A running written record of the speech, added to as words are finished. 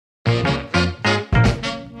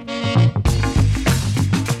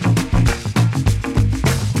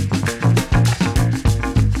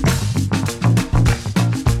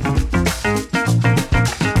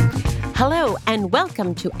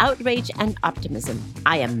welcome to Outrage and Optimism.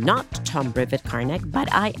 I am not Tom Breivik-Carnac, but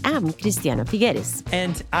I am Cristiano Figueres.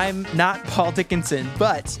 And I'm not Paul Dickinson,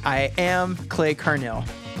 but I am Clay Carnell.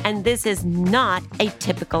 And this is not a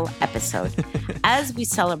typical episode. As we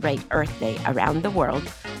celebrate Earth Day around the world,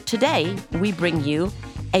 today we bring you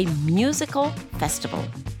a musical festival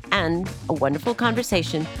and a wonderful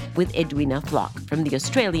conversation with Edwina Flock from the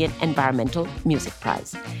Australian Environmental Music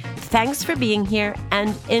Prize. Thanks for being here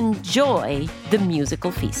and enjoy the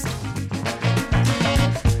musical feast.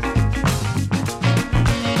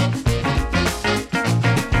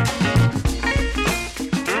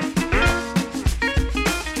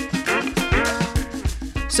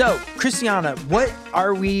 So, Christiana, what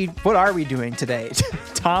are we doing today?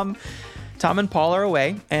 Tom and Paul are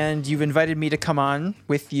away, and you've invited me to come on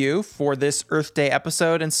with you for this Earth Day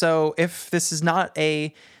episode. And so if this is not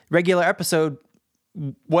a regular episode,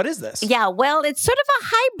 what is this? Yeah, well, it's sort of a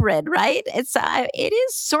hybrid, right? It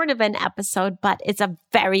is sort of an episode, but it's a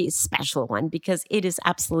very special one because it is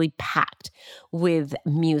absolutely packed with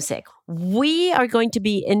music. We are going to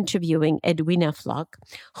be interviewing Edwina Flock,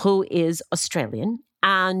 who is Australian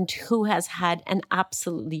and who has had an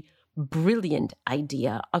absolutely brilliant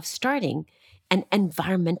idea of starting an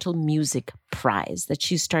environmental music prize that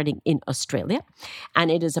she's starting in Australia. And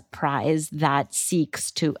it is a prize that seeks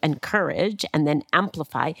to encourage and then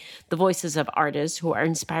amplify the voices of artists who are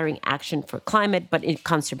inspiring action for climate, but in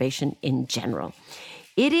conservation in general.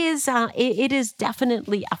 It is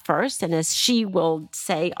definitely a first, and as she will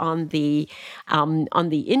say on the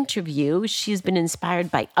interview, she's been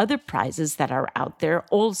inspired by other prizes that are out there,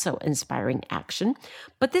 also inspiring action.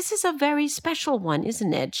 But this is a very special one,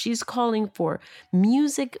 isn't it? She's calling for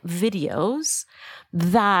music videos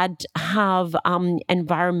that have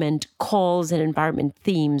environment calls and environment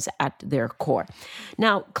themes at their core.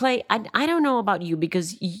 Now, Clay, I don't know about you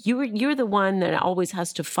because you're the one that always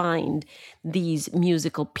has to find these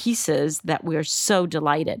musical pieces that we're so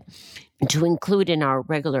delighted to include in our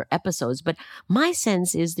regular episodes. But my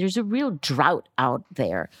sense is there's a real drought out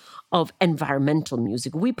there of environmental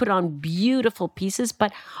music. We put on beautiful pieces,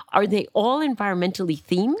 but are they all environmentally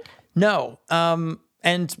themed? No.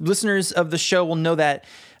 And listeners of the show will know that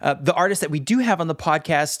the artists that we do have on the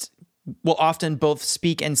podcast will often both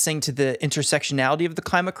speak and sing to the intersectionality of the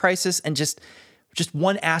climate crisis, and just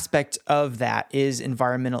one aspect of that is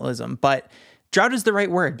environmentalism. But drought is the right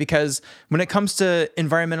word, because when it comes to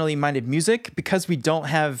environmentally minded music, because we don't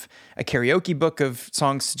have a karaoke book of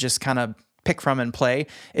songs to just kind of pick from and play,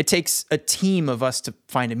 it takes a team of us to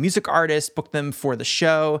find a music artist, book them for the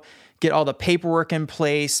show, get all the paperwork in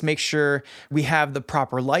place, make sure we have the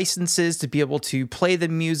proper licenses to be able to play the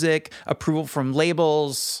music, approval from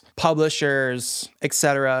labels, publishers,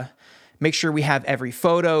 etc. Make sure we have every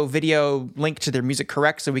photo, video linked to their music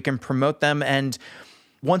correct so we can promote them. And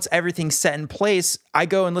once everything's set in place, I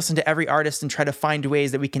go and listen to every artist and try to find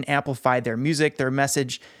ways that we can amplify their music, their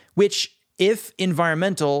message, which, if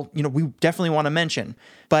environmental, we definitely want to mention,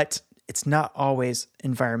 but it's not always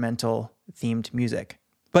environmental themed music.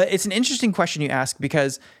 But it's an interesting question you ask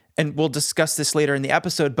because, and we'll discuss this later in the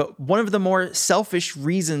episode, but one of the more selfish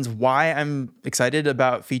reasons why I'm excited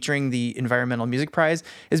about featuring the Environmental Music Prize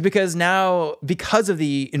is because now, because of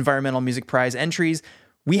the Environmental Music Prize entries,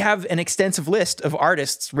 we have an extensive list of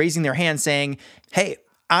artists raising their hand saying, hey,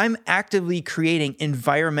 I'm actively creating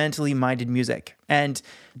environmentally minded music. And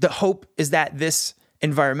the hope is that this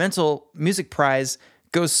Environmental Music Prize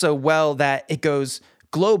goes so well that it goes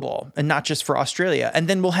global and not just for Australia. And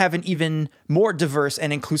then we'll have an even more diverse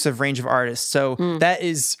and inclusive range of artists. So that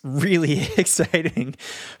is really exciting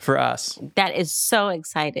for us. That is so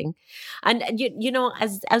exciting. And,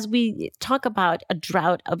 as we talk about a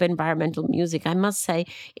drought of environmental music, I must say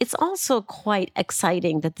it's also quite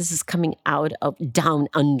exciting that this is coming out of down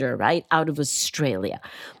under, right? Out of Australia.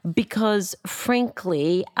 Because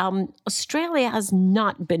frankly, Australia has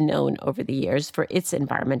not been known over the years for its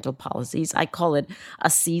environmental policies. I call it a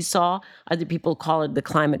seesaw. Other people call it the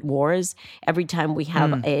climate wars. Every time we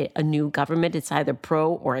have a new government, it's either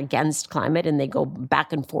pro or against climate, and they go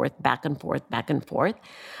back and forth, back and forth, back and forth.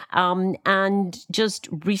 And just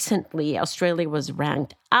recently, Australia was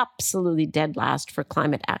ranked absolutely dead last for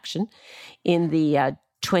climate action in the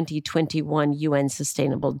 2021 UN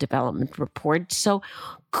Sustainable Development Report. So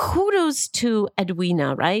kudos to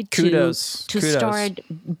Edwina, right? Kudos. To start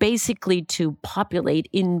basically to populate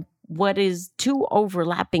in what is two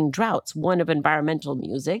overlapping droughts, one of environmental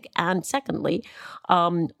music, and secondly,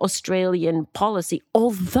 Australian policy.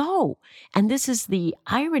 Although, and this is the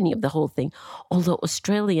irony of the whole thing, although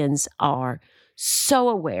Australians are so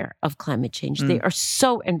aware of climate change. They are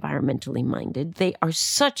so environmentally minded. They are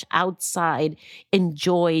such outside,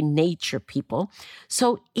 enjoy nature people.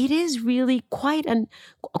 So it is really quite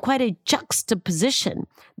a juxtaposition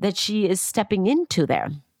that she is stepping into there.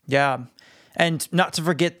 Yeah. And not to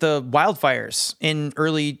forget the wildfires in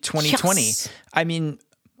early 2020. Yes. I mean,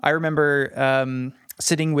 I remember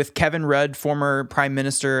sitting with Kevin Rudd, former Prime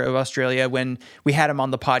Minister of Australia, when we had him on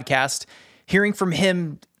the podcast, hearing from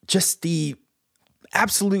him just the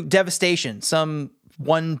absolute devastation. Some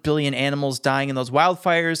 1 billion animals dying in those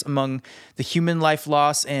wildfires, among the human life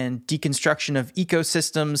loss and deconstruction of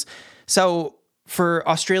ecosystems. So for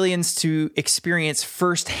Australians to experience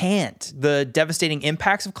firsthand the devastating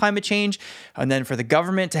impacts of climate change, and then for the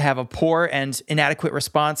government to have a poor and inadequate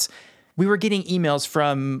response, we were getting emails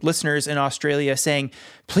from listeners in Australia saying,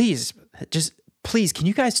 please, can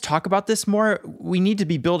you guys talk about this more? We need to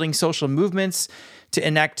be building social movements to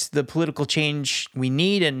enact the political change we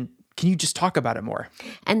need, and can you just talk about it more?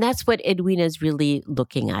 And that's what Edwina is really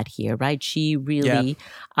looking at here, right? She really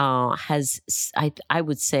has, I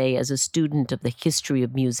would say, as a student of the history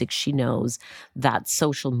of music, she knows that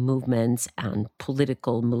social movements and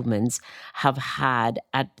political movements have had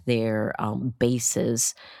at their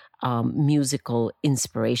basis musical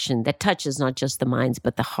inspiration that touches not just the minds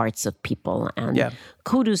but the hearts of people. And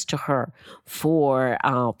kudos to her for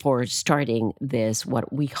starting this,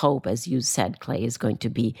 what we hope, as you said, Clay, is going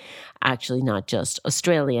to be actually not just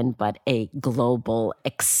Australian but a global,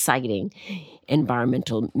 exciting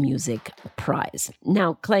environmental music prize.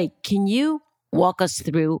 Now, Clay, can you walk us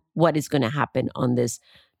through what is going to happen on this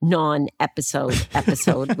non-episode,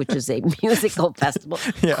 which is a musical festival,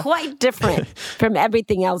 quite different from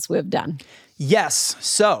everything else we've done? Yes.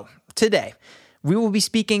 So today, we will be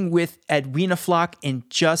speaking with Edwina Flock in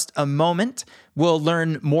just a moment. We'll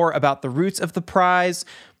learn more about the roots of the prize,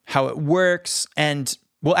 how it works, and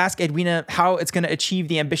we'll ask Edwina how it's going to achieve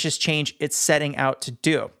the ambitious change it's setting out to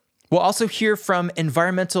do. We'll also hear from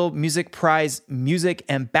Environmental Music Prize music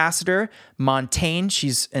ambassador, Montaigne.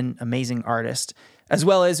 She's an amazing artist. As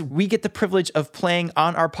well as we get the privilege of playing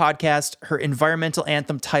on our podcast her environmental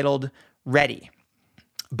anthem titled Ready.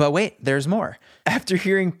 But wait, there's more. After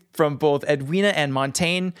hearing from both Edwina and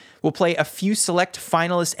Montaigne, we'll play a few select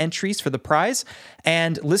finalist entries for the prize,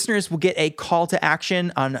 and listeners will get a call to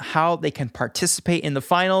action on how they can participate in the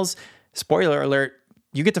finals. Spoiler alert,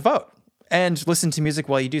 you get to vote and listen to music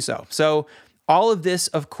while you do so. So all of this,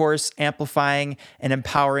 of course, amplifying and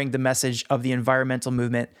empowering the message of the environmental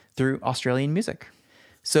movement through Australian music.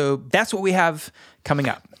 So that's what we have coming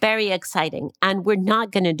up. Very exciting. And we're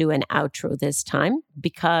not going to do an outro this time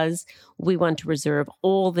because we want to reserve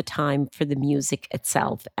all the time for the music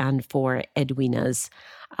itself and for Edwina's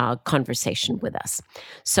conversation with us.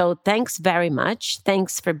 So thanks very much.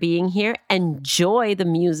 Thanks for being here. Enjoy the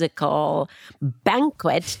musical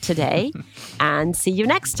banquet today and see you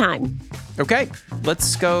next time. Okay,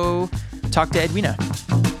 let's go talk to Edwina.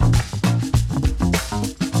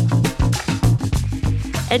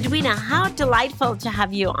 Edwina, how delightful to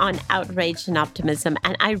have you on Outrage and Optimism.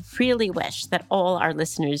 And I really wish that all our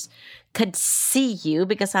listeners could see you,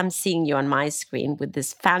 because I'm seeing you on my screen with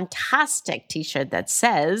this fantastic t-shirt that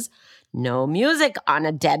says, "No music on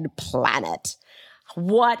a dead planet."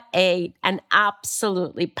 What an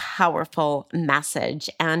absolutely powerful message.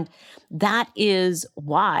 And that is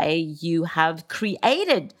why you have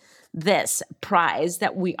created this prize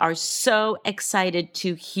that we are so excited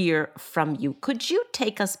to hear from you. Could you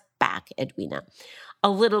take us back, Edwina, a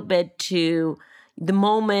little bit to the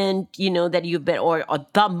moment, that you've been, or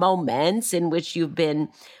the moments in which you've been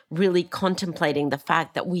really contemplating the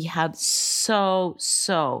fact that we have so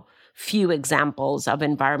few examples of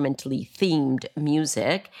environmentally themed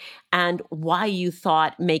music, and why you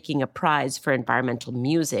thought making a prize for environmental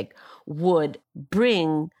music would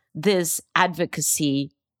bring this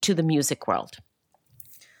advocacy to the music world?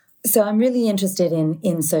 So I'm really interested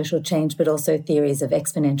in social change, but also theories of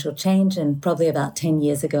exponential change. And probably about 10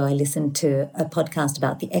 years ago, I listened to a podcast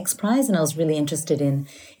about the X Prize, and I was really interested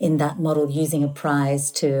in that model, using a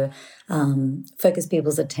prize to focus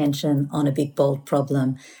people's attention on a big, bold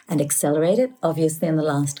problem and accelerate it. Obviously, in the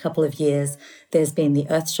last couple of years, there's been the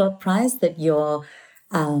Earthshot Prize that you're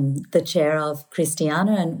the chair of,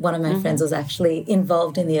 Christiana, and one of my friends was actually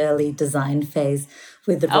involved in the early design phase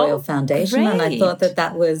with the Royal Foundation. Great. And I thought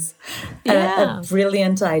that was a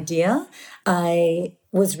brilliant idea. I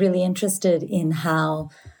was really interested in how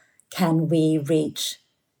can we reach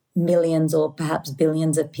millions or perhaps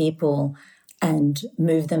billions of people and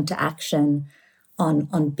move them to action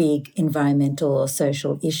on big environmental or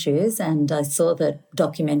social issues. And I saw that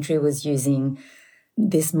documentary was using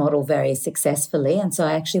this model very successfully. And so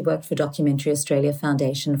I actually worked for Documentary Australia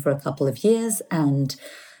Foundation for a couple of years and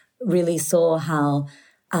really saw how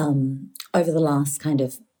over the last kind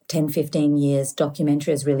of 10, 15 years,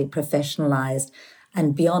 documentary has really professionalized,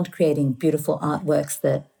 and beyond creating beautiful artworks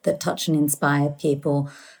that touch and inspire people,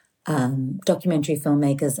 documentary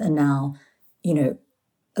filmmakers are now,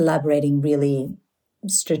 elaborating really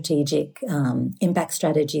strategic impact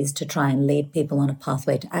strategies to try and lead people on a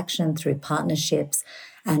pathway to action through partnerships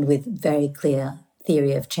and with very clear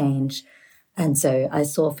theory of change. And so I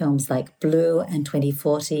saw films like Blue and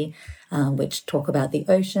 2040, which talk about the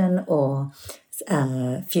ocean, or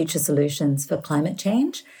future solutions for climate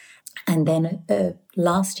change. And then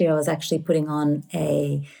last year I was actually part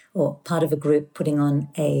of a group putting on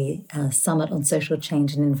a summit on social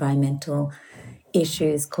change and environmental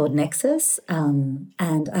issues called Nexus. And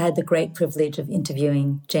I had the great privilege of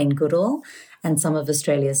interviewing Jane Goodall and some of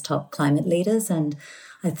Australia's top climate leaders. And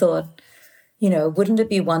I thought, wouldn't it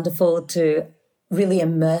be wonderful to really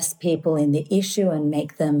immerse people in the issue and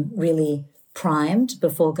make them really primed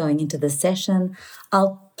before going into the session?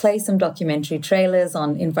 I'll play some documentary trailers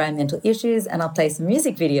on environmental issues, and I'll play some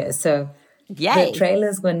music videos. So the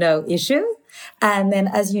trailers were no issue. And then,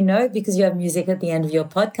 as you know, because you have music at the end of your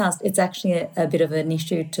podcast, it's actually a bit of an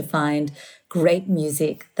issue to find great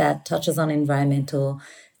music that touches on environmental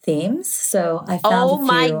themes. So I found Oh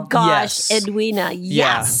my gosh, Yes. Edwina.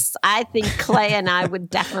 Yes. Yeah. I think Clay and I would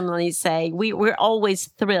definitely say we're always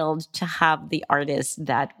thrilled to have the artists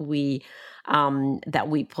that we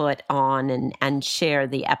put on and share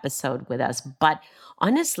the episode with us. But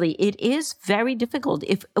honestly, it is very difficult.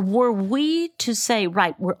 If were we to say,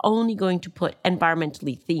 right, we're only going to put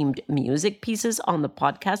environmentally themed music pieces on the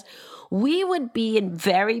podcast, we would be in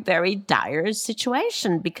very, very dire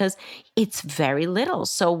situation because it's very little.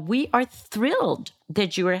 So we are thrilled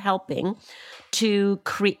that you are helping to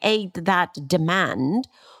create that demand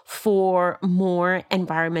for more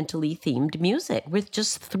environmentally themed music. We're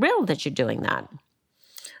just thrilled that you're doing that.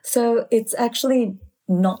 So it's actually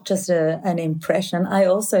not just an impression. I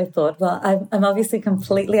also thought, well, I'm obviously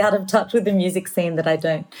completely out of touch with the music scene, that I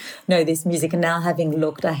don't know this music. And now having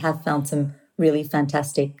looked, I have found some really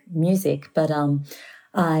fantastic music. But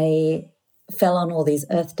I fell on all these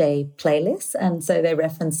Earth Day playlists. And so they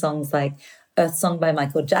reference songs like Earth Song by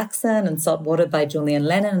Michael Jackson and Salt Water by Julian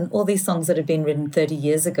Lennon, and all these songs that had been written 30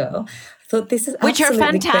 years ago. I thought this is which are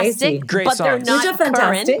fantastic, crazy. Great but songs. they're not which are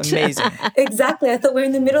fantastic. current. Amazing. Exactly. I thought we're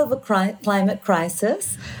in the middle of a climate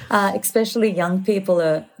crisis. Especially young people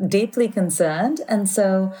are deeply concerned. And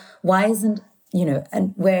so why isn't,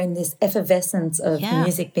 and we're in this effervescence of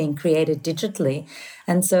music being created digitally.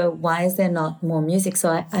 And so why is there not more music?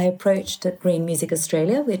 So I approached Green Music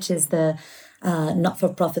Australia, which is the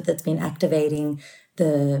not-for-profit that's been activating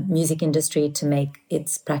the music industry to make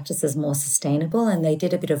its practices more sustainable. And they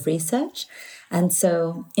did a bit of research. And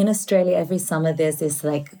so in Australia, every summer, there's this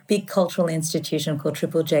big cultural institution called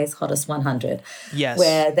Triple J's Hottest 100. Yes.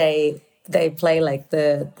 Where they play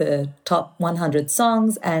the top 100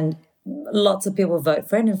 songs, and lots of people vote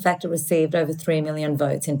for it. In fact, it received over 3 million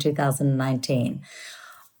votes in 2019.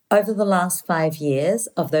 Over the last 5 years,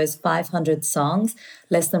 of those 500 songs,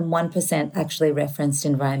 less than 1% actually referenced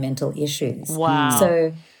environmental issues. Wow.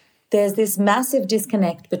 So there's this massive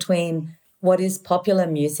disconnect between what is popular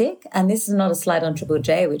music, and this is not a slight on Triple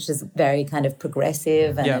J, which is very kind of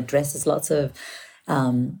progressive and addresses lots of,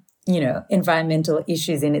 environmental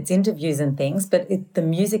issues in its interviews and things, but the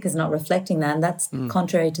music is not reflecting that, and that's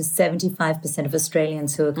contrary to 75% of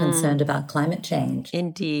Australians who are concerned about climate change.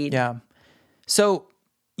 Indeed. Yeah. So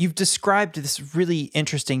you've described this really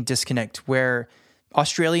interesting disconnect where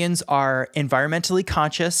Australians are environmentally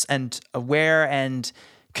conscious and aware and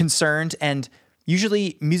concerned, and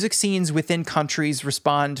usually music scenes within countries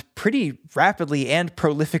respond pretty rapidly and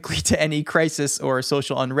prolifically to any crisis or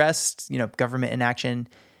social unrest, government inaction.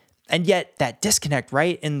 And yet that disconnect,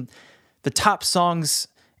 right? And the top songs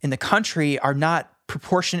in the country are not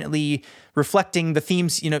proportionately reflecting the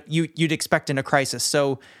themes, you'd expect in a crisis.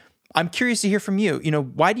 So I'm curious to hear from you.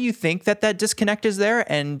 Why do you think that disconnect is there,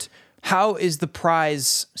 and how is the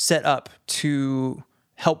prize set up to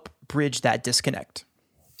help bridge that disconnect?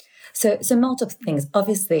 So multiple things.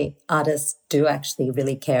 Obviously, artists do actually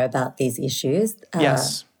really care about these issues.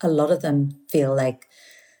 Yes. A lot of them feel like,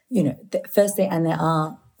 firstly, and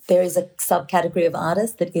there is a subcategory of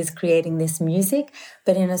artists that is creating this music,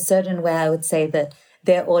 but in a certain way, I would say that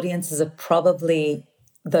their audiences are probably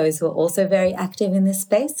those who are also very active in this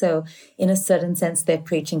space. So in a certain sense, they're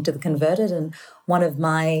preaching to the converted. And one of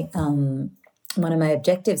my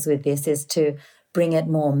objectives with this is to bring it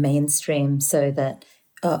more mainstream so that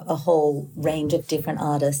a whole range of different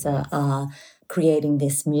artists are creating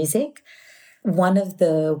this music. One of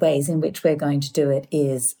the ways in which we're going to do it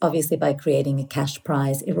is obviously by creating a cash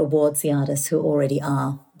prize. It rewards the artists who already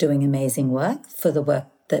are doing amazing work for the work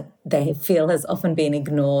that they feel has often been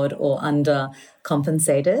ignored or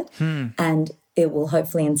undercompensated. And it will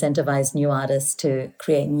hopefully incentivize new artists to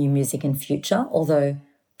create new music in future, although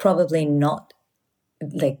probably not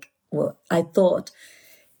I thought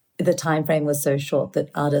the time frame was so short that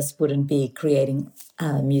artists wouldn't be creating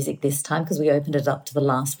music this time, because we opened it up to the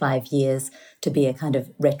last 5 years to be a kind of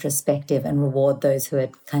retrospective and reward those who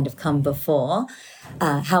had kind of come before.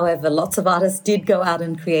 However, lots of artists did go out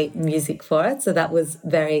and create music for it, so that was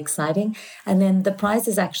very exciting. And then the prize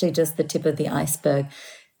is actually just the tip of the iceberg.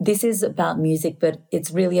 This is about music, but it's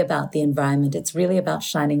really about the environment. It's really about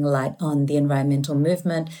shining a light on the environmental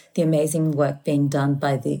movement, the amazing work being done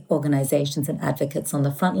by the organizations and advocates on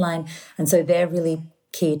the front line. And so they're really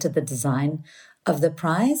key to the design of the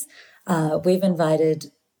prize.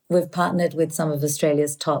 We've partnered with some of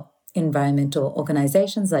Australia's top environmental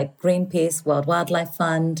organizations like Greenpeace, World Wildlife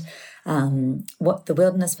Fund, the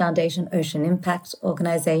Wilderness Foundation, Ocean Impact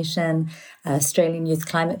Organization, Australian Youth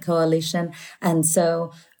Climate Coalition. And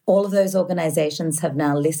so all of those organizations have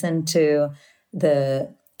now listened to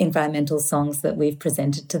the environmental songs that we've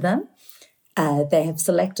presented to them. They have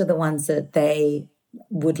selected the ones that they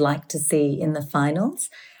would like to see in the finals.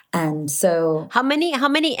 And so... How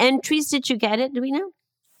many entries did you get it? Do we know?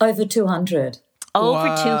 Over 200. Over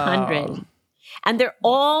Wow. 200. And they're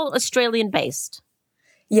all Australian-based.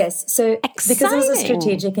 Yes, so Exciting. because there's a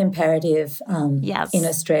strategic imperative in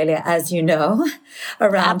Australia, as you know,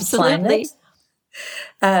 around Absolutely.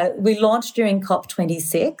 climate. We launched during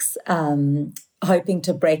COP26, hoping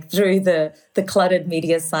to break through the cluttered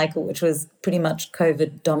media cycle, which was pretty much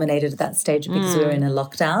COVID dominated at that stage because we were in a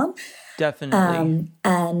lockdown. Definitely.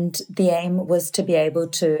 And the aim was to be able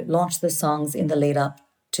to launch the songs in the lead up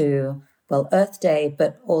to, well, Earth Day,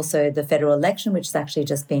 but also the federal election, which has actually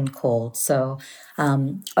just been called. So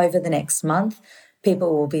over the next month,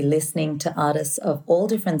 people will be listening to artists of all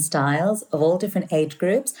different styles, of all different age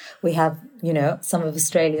groups. We have, some of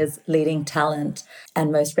Australia's leading talent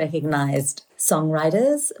and most recognised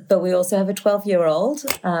songwriters, but we also have a 12-year-old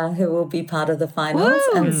who will be part of the finals.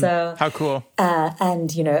 Woo! And so... How cool.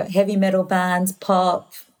 and, heavy metal bands,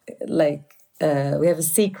 pop, we have a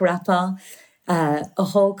Sikh rapper, a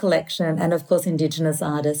whole collection, and of course Indigenous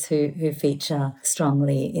artists who feature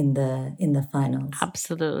strongly in the finals.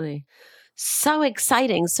 Absolutely. So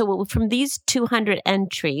exciting. So from these 200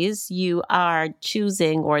 entries, you are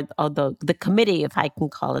choosing, or the committee, if I can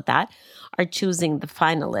call it that, are choosing the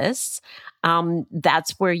finalists.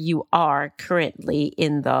 That's where you are currently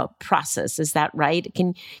in the process. Is that right?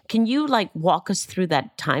 Can you walk us through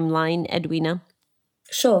that timeline, Edwina?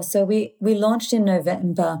 Sure. So we launched in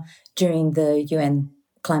November during the UN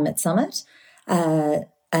Climate Summit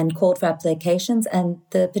and called for applications. And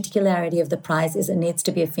the particularity of the prize is it needs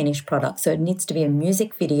to be a finished product. So it needs to be a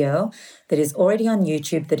music video that is already on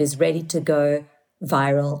YouTube, that is ready to go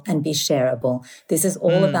viral and be shareable. This is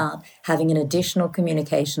all about having an additional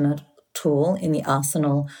communication tool in the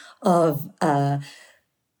arsenal of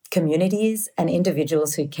communities and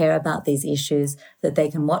individuals who care about these issues, that they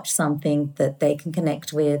can watch something that they can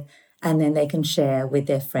connect with and then they can share with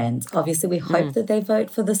their friends. Obviously, we hope that they vote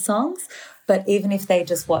for the songs, but even if they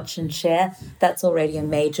just watch and share, that's already a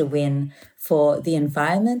major win for the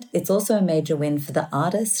environment. It's also a major win for the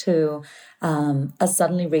artists who are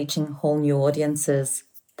suddenly reaching whole new audiences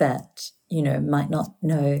that, might not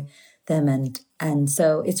know them. And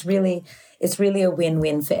so it's really a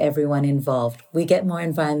win-win for everyone involved. We get more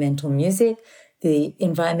environmental music. The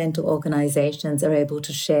environmental organizations are able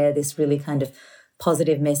to share this really kind of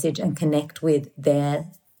positive message and connect with their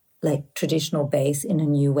traditional base in a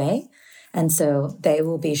new way. And so they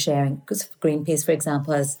will be sharing, because Greenpeace, for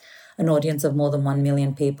example, has an audience of more than 1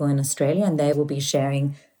 million people in Australia, and they will be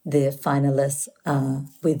sharing the finalists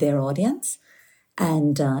with their audience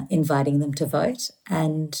and inviting them to vote.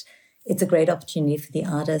 And it's a great opportunity for the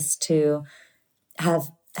artists to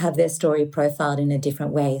have their story profiled in a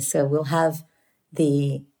different way. So we'll have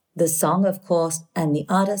the song, of course, and the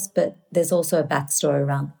artist, but there's also a backstory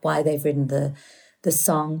around why they've written the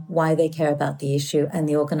song, why they care about the issue, and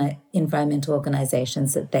the environmental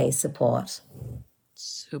organizations that they support.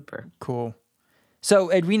 Super. Cool.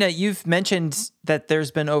 So, Edwina, you've mentioned that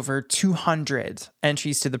there's been over 200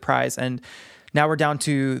 entries to the prize, and now we're down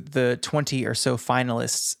to the 20 or so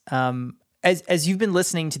finalists. As you've been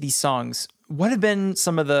listening to these songs, what have been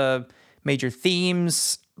some of the major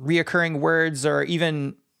themes, reoccurring words, or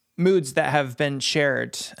even moods that have been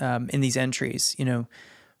shared in these entries?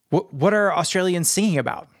 What are Australians singing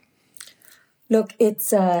about? Look,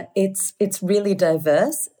 it's really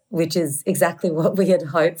diverse, which is exactly what we had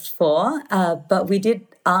hoped for. But we did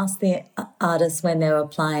ask the artists when they were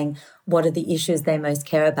applying what are the issues they most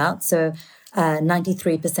care about. So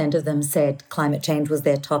 93% of them said climate change was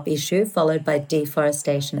their top issue, followed by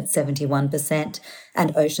deforestation at 71%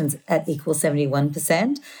 and oceans at equal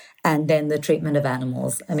 71%, and then the treatment of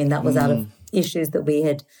animals. I mean, that was out of issues that we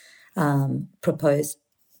had proposed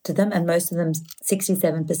to them, and most of them,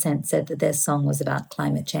 67%, said that their song was about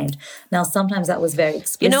climate change. Now, sometimes that was very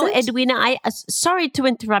explicit. You know, Edwina, sorry to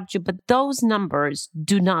interrupt you, but those numbers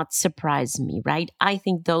do not surprise me, right? I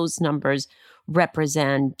think those numbers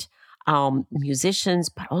represent musicians,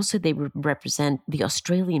 but also they represent the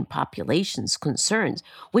Australian population's concerns,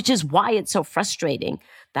 which is why it's so frustrating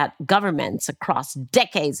that governments across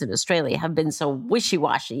decades in Australia have been so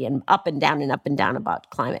wishy-washy and up and down about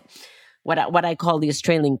climate. What I call the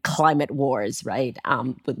Australian climate wars, right?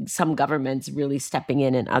 With some governments really stepping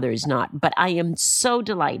in and others not. But I am so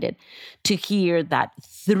delighted to hear that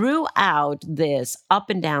throughout this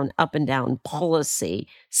up and down policy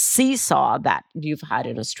seesaw that you've had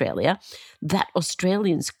in Australia, that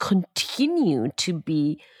Australians continue to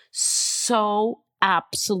be so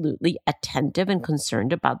absolutely attentive and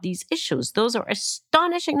concerned about these issues. Those are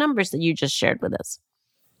astonishing numbers that you just shared with us.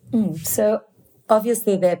 So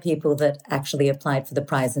obviously, there are people that actually applied for the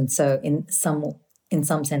prize and so in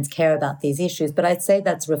some sense care about these issues, but I'd say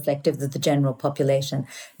that's reflective of the general population.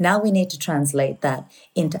 Now we need to translate that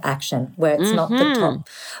into action where it's not the top,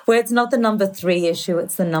 where it's not the number 3 issue,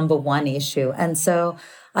 it's the number 1 issue. And so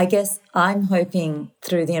I guess I'm hoping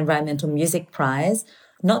through the Environmental Music Prize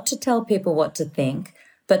not to tell people what to think,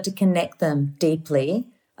 but to connect them deeply,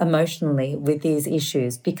 emotionally with these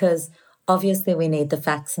issues, because obviously, we need the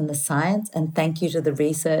facts and the science, and thank you to the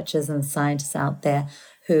researchers and scientists out there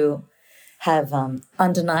who have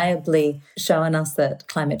undeniably shown us that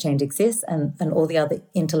climate change exists and all the other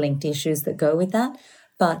interlinked issues that go with that.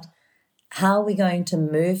 But how are we going to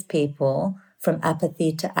move people from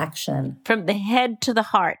apathy to action? From the head to the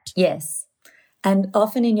heart. Yes. And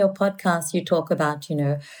often in your podcast, you talk about,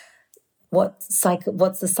 what's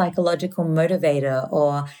the psychological motivator,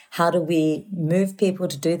 or how do we move people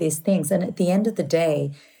to do these things? And at the end of the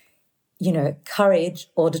day, courage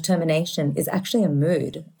or determination is actually a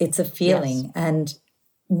mood. It's a feeling. Yes. And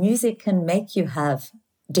music can make you have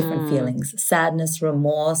different feelings: sadness,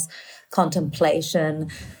 remorse, contemplation,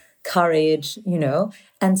 courage,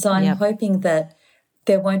 And so I'm hoping that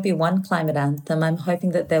there won't be one climate anthem. I'm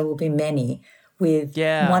hoping that there will be many, with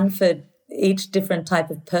one for each different type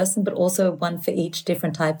of person, but also one for each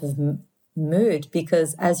different type of mood.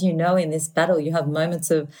 Because as you know, in this battle, you have moments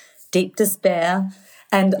of deep despair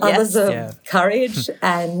and others of courage.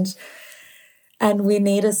 and we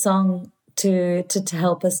need a song to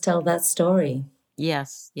help us tell that story.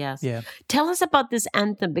 Yes. Yeah. Tell us about this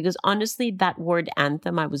anthem, because honestly, that word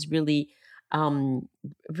anthem, I was really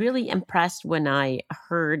impressed when I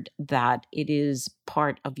heard that it is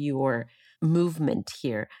part of your movement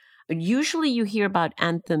here. Usually you hear about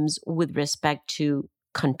anthems with respect to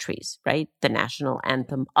countries, right? The national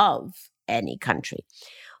anthem of any country.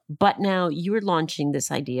 But now you're launching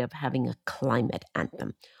this idea of having a climate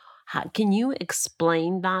anthem. Can you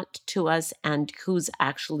explain that to us, and who's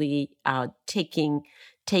actually taking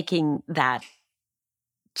that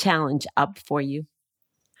challenge up for you?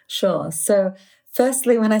 Sure. So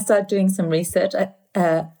firstly, when I started doing some research,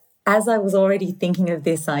 as I was already thinking of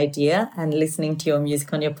this idea and listening to your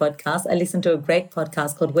music on your podcast, I listened to a great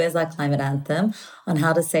podcast called Where's Our Climate Anthem on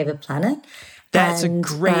how to save a planet. That's a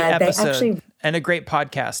great episode and a great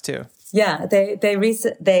podcast too. Yeah,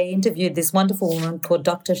 they interviewed this wonderful woman called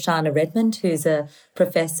Dr. Shana Redmond, who's a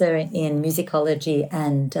professor in musicology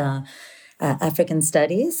and African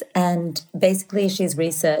studies. And basically she's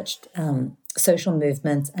researched social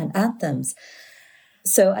movements and anthems.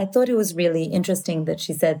 So I thought it was really interesting that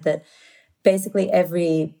she said that basically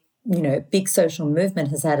every, big social movement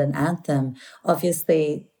has had an anthem.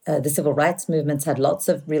 Obviously, the civil rights movements had lots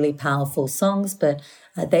of really powerful songs, but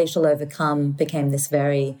They Shall Overcome became this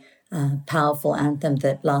very powerful anthem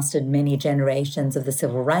that lasted many generations of the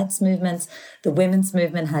civil rights movements. The women's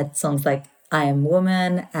movement had songs like I Am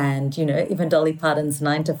Woman and, even Dolly Parton's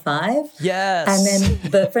 9 to 5. Yes. And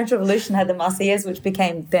then the French Revolution had the Marseillaise, which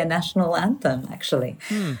became their national anthem, actually.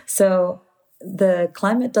 So the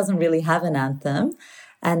climate doesn't really have an anthem.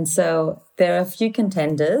 And so there are a few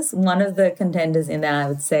contenders. One of the contenders in there, I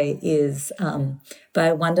would say, is by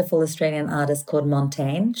a wonderful Australian artist called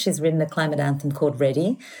Montaigne. She's written a climate anthem called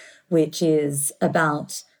Ready, which is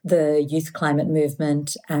about the youth climate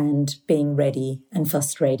movement and being ready and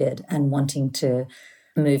frustrated and wanting to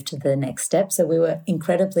move to the next step. So we were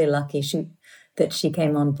incredibly lucky that she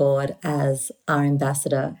came on board as our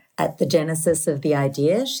ambassador at the genesis of the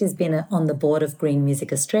idea. She's been on the board of Green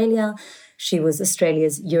Music Australia. She was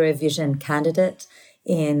Australia's Eurovision candidate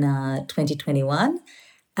in 2021.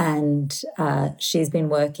 And she's been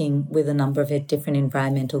working with a number of different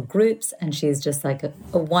environmental groups. And she's just like a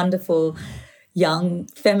wonderful young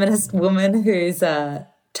feminist woman who's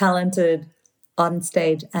talented on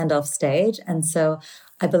stage and off stage. And so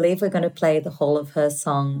I believe we're going to play the whole of her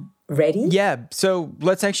song, Ready. Yeah, so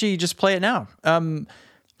let's actually just play it now.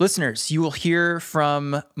 Listeners, you will hear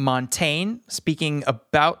from Montaigne speaking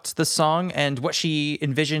about the song and what she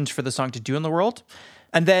envisioned for the song to do in the world.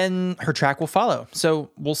 And then her track will follow. So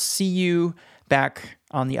we'll see you back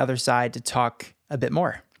on the other side to talk a bit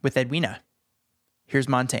more with Edwina. Here's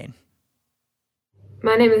Montaigne.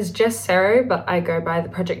 My name is Jess Serro, but I go by the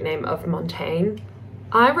project name of Montaigne.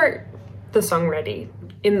 I wrote the song Ready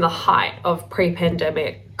in the height of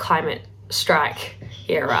pre-pandemic climate strike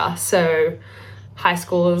era. So high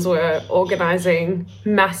schoolers were organising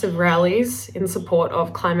massive rallies in support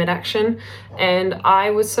of climate action. And I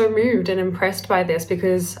was so moved and impressed by this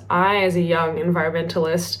because I, as a young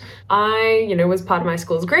environmentalist, I was part of my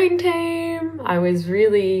school's green team. I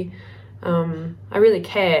really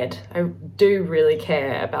cared. I do really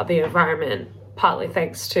care about the environment, partly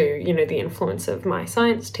thanks to, the influence of my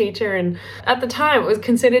science teacher. And at the time, it was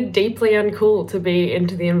considered deeply uncool to be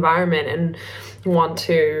into the environment and want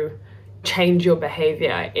to change your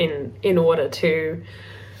behavior in order to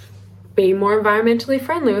be more environmentally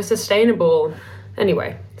friendly or sustainable.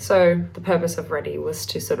 Anyway, so the purpose of Ready was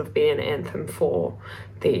to sort of be an anthem for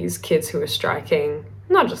these kids who are striking.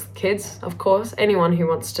 Not just kids, of course, anyone who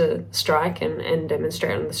wants to strike and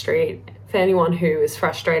demonstrate on the street, for anyone who is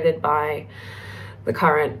frustrated by the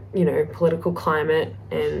current, political climate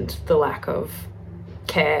and the lack of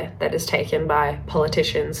care that is taken by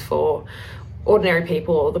politicians for ordinary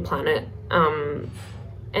people or the planet.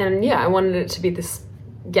 I wanted it to be this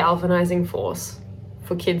galvanizing force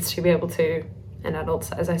for kids to be able to, and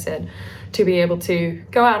adults, as I said, to be able to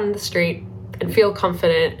go out in the street and feel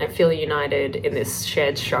confident and feel united in this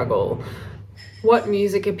shared struggle. What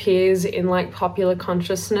music appears in popular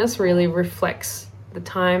consciousness really reflects the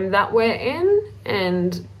time that we're in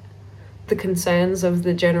and the concerns of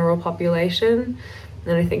the general population.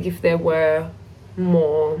 And I think if there were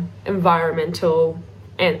more environmental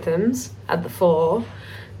anthems at the fore,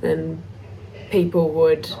 then people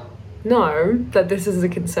would know that this is a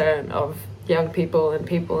concern of young people and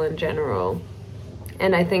people in general.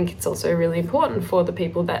 And I think it's also really important for the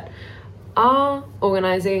people that are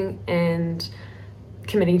organising and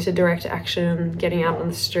committing to direct action, getting out on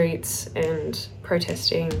the streets and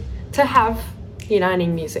protesting, to have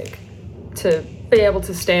uniting music, to be able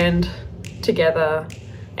to stand together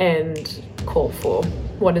and call for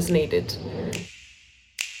what is needed.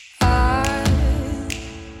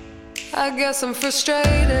 I guess I'm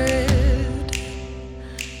frustrated,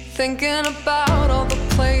 thinking about all the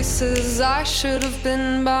places I should have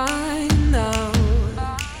been by now.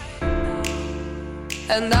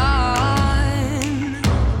 And I'm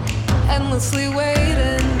endlessly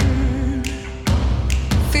waiting,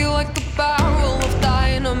 feel like the barrel of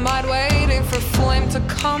dynamite waiting for flame to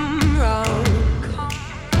come round.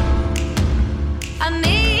 I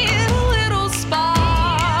need a little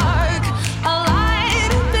spark, a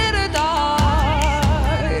light in the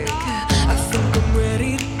dark. I think I'm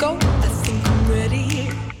ready to go, I think I'm ready.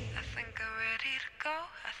 I think I'm ready to go,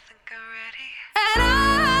 I think I'm ready. And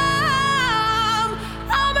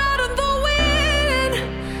I'm out of the wind,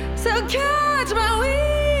 so catch my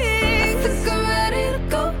wings. I think I'm ready to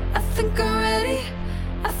go, I think I'm ready.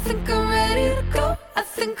 I think I'm ready to go, I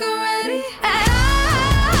think I'm ready. And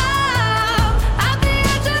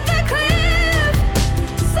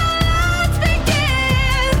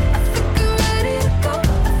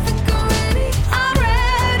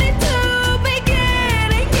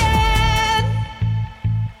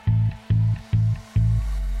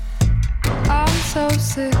so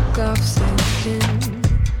sick of sinking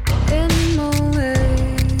in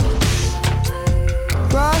malaise.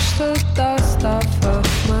 Brush the dust off of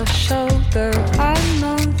my shoulder. I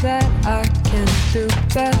know that I can do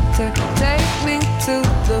better. Take me to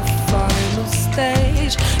the final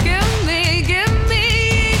stage. Give me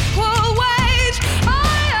equal wage. I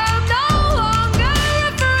am no longer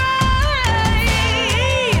afraid.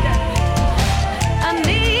 I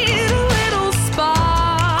need a little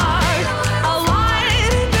spark, a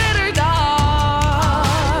light in bitter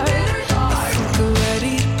dark. I think I'm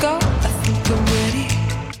ready to go, I think I'm ready.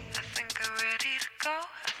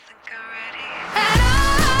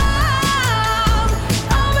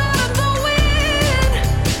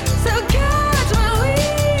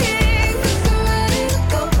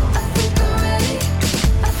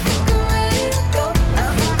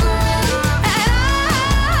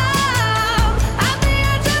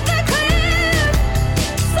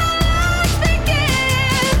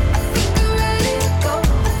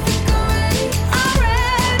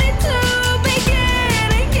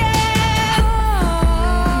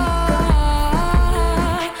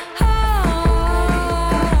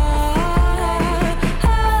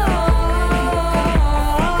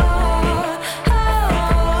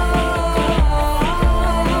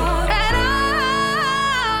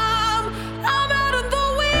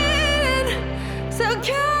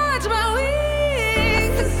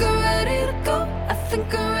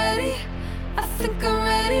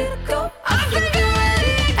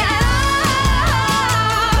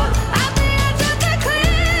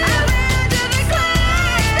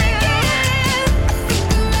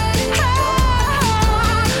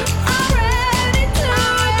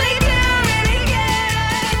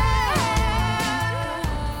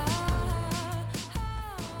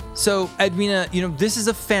 So, Edwina, this is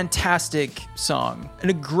a fantastic song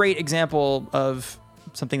and a great example of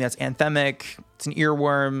something that's anthemic. It's an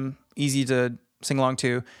earworm, easy to sing along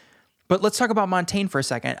to. But let's talk about Montaigne for a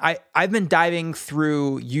second. I've been diving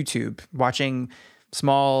through YouTube, watching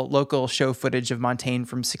small local show footage of Montaigne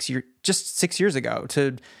from 6 years ago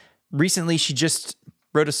to recently she just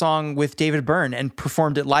wrote a song with David Byrne and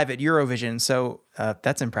performed it live at Eurovision. So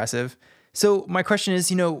that's impressive. So my question is,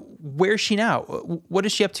 where's she now? What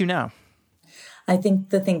is she up to now? I think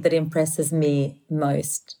the thing that impresses me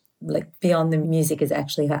most, like beyond the music, is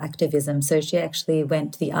actually her activism. So she actually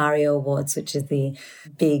went to the ARIA Awards, which is the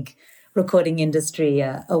big recording industry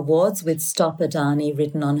awards, with Stop Adani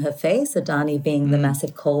written on her face, Adani being the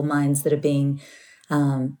massive coal mines that are being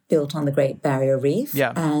built on the Great Barrier Reef.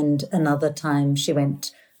 Yeah. And another time she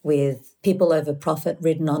went with People Over Profit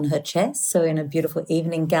written on her chest, so in a beautiful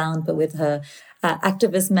evening gown, but with her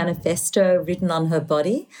activist manifesto written on her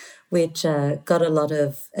body, which got a lot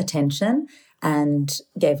of attention and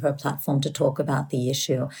gave her a platform to talk about the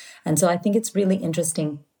issue. And so I think it's really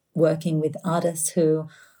interesting working with artists who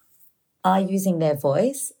are using their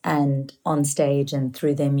voice and on stage and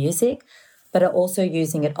through their music, but are also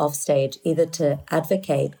using it off stage either to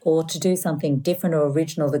advocate or to do something different or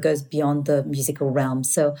original that goes beyond the musical realm.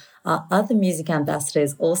 So our other music ambassador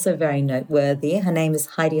is also very noteworthy. Her name is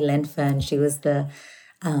Heidi Lentfern. She was the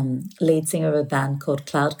lead singer of a band called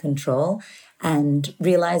Cloud Control, and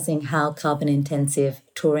realizing how carbon intensive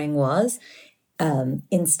touring was,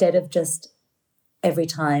 instead of just every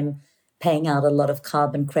time paying out a lot of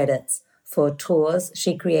carbon credits for tours,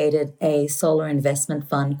 she created a solar investment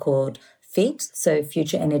fund called FEAT, so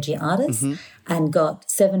Future Energy Artists, and got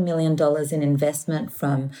 $7 million in investment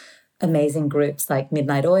from amazing groups like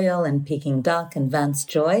Midnight Oil and Peking Duck and Vance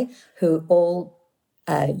Joy, who all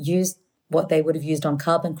used what they would have used on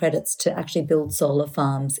carbon credits to actually build solar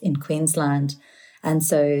farms in Queensland. And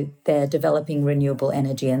so they're developing renewable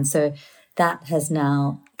energy. And so that has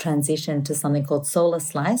now transitioned to something called Solar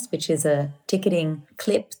Slice, which is a ticketing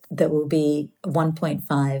clip that will be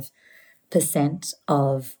 1.5%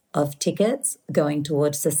 of tickets going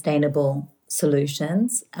towards sustainable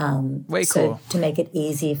solutions. Way so cool. To make it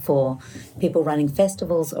easy for people running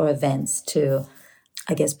festivals or events to,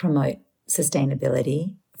 I guess, promote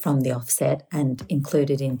sustainability from the offset and include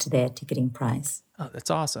it into their ticketing price. Oh, that's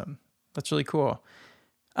awesome. That's really cool.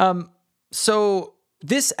 So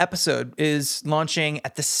this episode is launching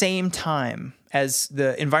at the same time as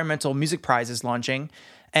the Environmental Music Prize is launching,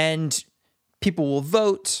 and people will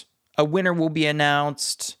vote, a winner will be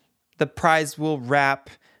announced, the prize will wrap,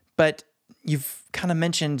 but you've kind of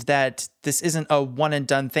mentioned that this isn't a one and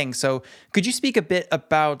done thing. So could you speak a bit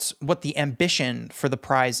about what the ambition for the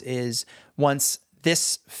prize is once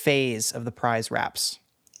this phase of the prize wraps?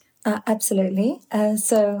 Absolutely.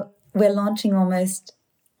 So we're launching almost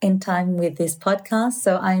in time with this podcast.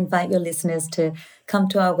 So I invite your listeners to come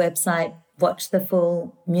to our website, watch the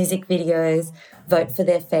full music videos, vote for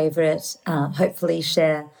their favorite, hopefully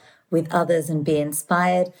share with others and be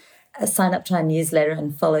inspired. Sign up to our newsletter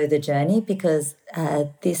and follow the journey, because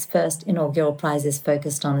this first inaugural prize is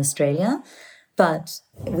focused on Australia. But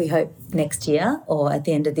we hope next year or at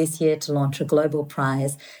the end of this year to launch a global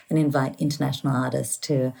prize and invite international artists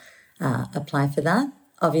to apply for that.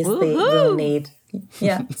 Obviously, we'll need...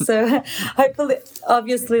 Yeah, so hopefully,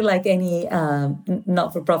 obviously, like any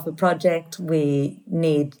not-for-profit project, we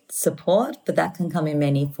need support, but that can come in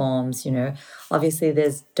many forms, Obviously,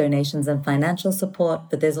 there's donations and financial support,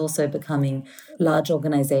 but there's also large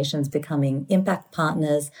organizations becoming impact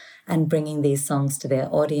partners and bringing these songs to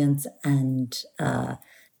their audience and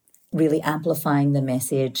really amplifying the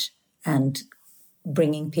message and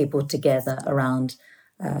bringing people together around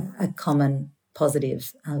a common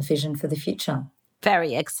positive vision for the future.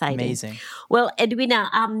 Very exciting. Amazing. Well, Edwina,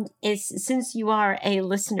 since you are a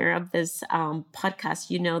listener of this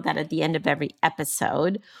podcast, you know that at the end of every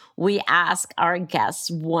episode, we ask our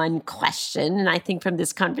guests one question. And I think from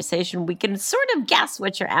this conversation, we can sort of guess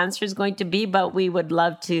what your answer is going to be, but we would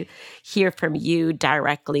love to hear from you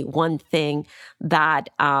directly. One thing that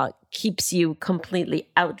keeps you completely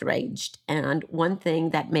outraged and one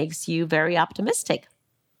thing that makes you very optimistic.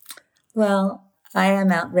 Well, I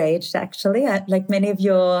am outraged, actually. Like many of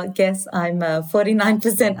your guests, I'm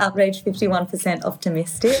 49% outraged, 51%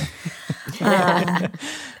 optimistic.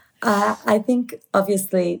 I think,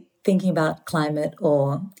 obviously, thinking about climate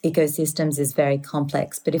or ecosystems is very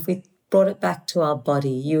complex. But if we brought it back to our body,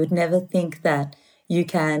 you would never think that you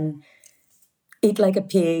can eat like a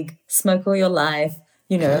pig, smoke all your life,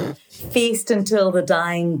 feast until the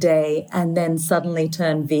dying day, and then suddenly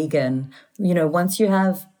turn vegan. Once you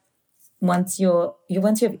have once you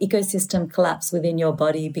have ecosystem collapse within your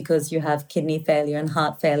body because you have kidney failure and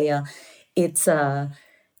heart failure, it's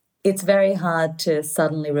very hard to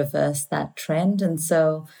suddenly reverse that trend. And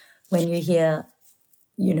so when you hear,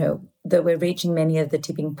 that we're reaching many of the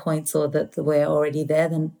tipping points or that we're already there,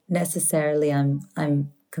 then necessarily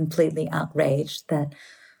I'm completely outraged that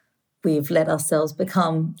we've let ourselves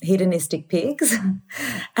become hedonistic pigs,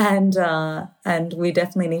 and we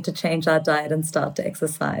definitely need to change our diet and start to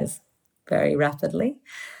exercise very rapidly.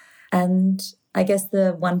 And I guess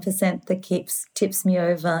the 1% that tips me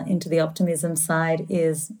over into the optimism side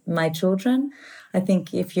is my children. I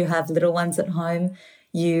think if you have little ones at home,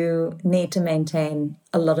 you need to maintain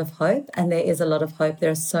a lot of hope, and there is a lot of hope.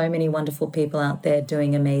 There are so many wonderful people out there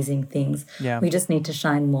doing amazing things. Yeah. We just need to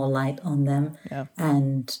shine more light on them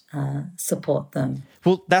and support them.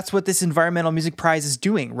 Well, that's what this Environmental Music Prize is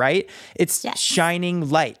doing, right? It's shining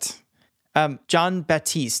light. Jon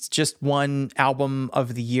Batiste just won Album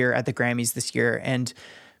of the Year at the Grammys this year, and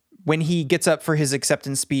when he gets up for his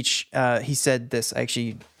acceptance speech, he said this. I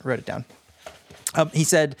actually wrote it down. He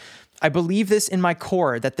said, "I believe this in my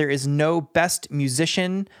core, that there is no best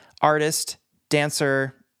musician, artist,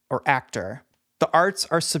 dancer, or actor. The arts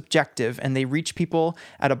are subjective and they reach people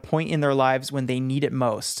at a point in their lives when they need it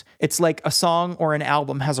most. It's like a song or an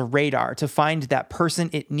album has a radar to find that person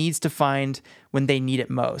it needs to find when they need it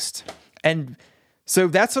most." And so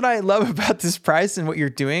that's what I love about this prize and what you're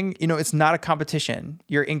doing. It's not a competition.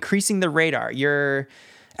 You're increasing the radar. You're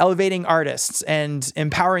elevating artists and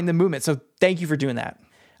empowering the movement. So thank you for doing that.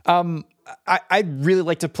 I'd really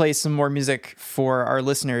like to play some more music for our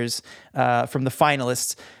listeners from the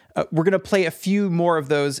finalists. We're going to play a few more of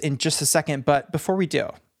those in just a second. But before we do,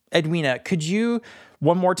 Edwina, could you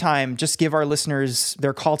one more time just give our listeners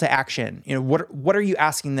their call to action? What are you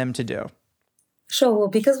asking them to do? Sure. Well,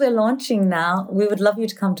 because we're launching now, we would love you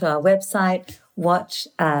to come to our website, watch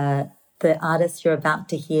the artists you're about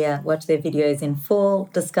to hear, watch their videos in full,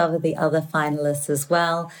 discover the other finalists as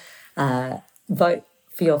well, vote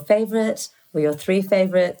for your favorite or your 3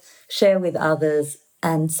 favorite, share with others,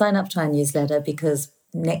 and sign up to our newsletter because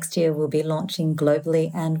next year we'll be launching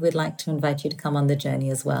globally and we'd like to invite you to come on the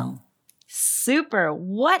journey as well. Super.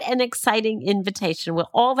 What an exciting invitation. Well,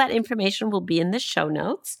 all that information will be in the show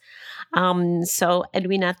notes. So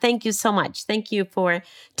Edwina, thank you so much. Thank you for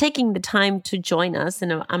taking the time to join us.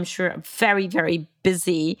 And I'm sure a very, very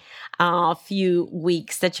busy few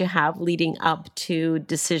weeks that you have leading up to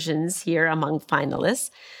decisions here among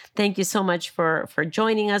finalists. Thank you so much for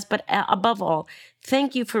joining us. But above all,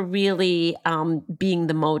 thank you for really being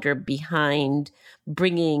the motor behind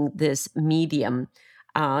bringing this medium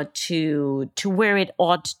to where it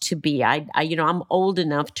ought to be. I'm old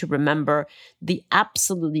enough to remember the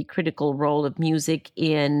absolutely critical role of music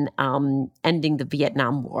in ending the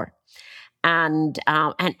Vietnam War, and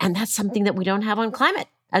that's something that we don't have on climate,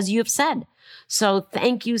 as you have said. So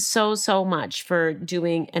thank you so much for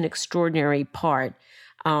doing an extraordinary part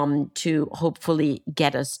to hopefully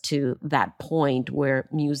get us to that point where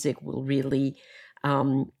music will really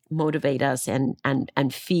motivate us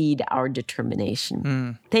and feed our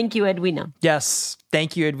determination. Thank you, Edwina. Yes.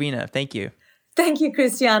 Thank you, Edwina. Thank you. Thank you,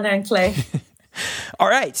 Christiana and Clay. All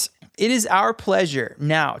right. It is our pleasure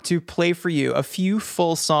now to play for you a few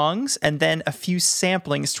full songs and then a few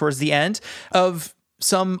samplings towards the end of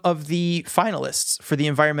some of the finalists for the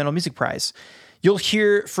Environmental Music Prize. You'll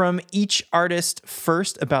hear from each artist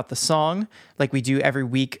first about the song, like we do every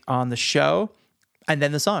week on the show, and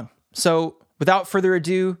then the song. So without further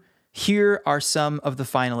ado, here are some of the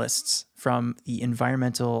finalists from the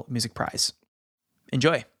Environmental Music Prize.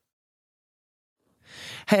 Enjoy.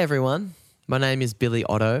 Hey everyone, my name is Billy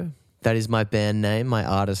Otto. That is my band name, my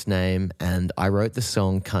artist name, and I wrote the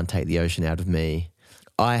song Can't Take the Ocean Out of Me.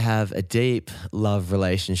 I have a deep love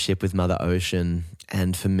relationship with Mother Ocean,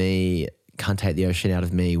 and for me, Can't Take the Ocean Out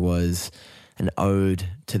of Me was an ode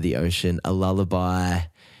to the ocean, a lullaby.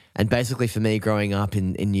 And basically for me, growing up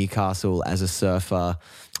in Newcastle as a surfer,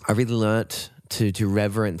 I really learnt to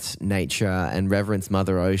reverence nature and reverence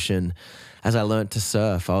Mother Ocean as I learnt to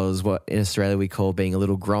surf. I was what in Australia we call being a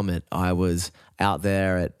little grommet. I was out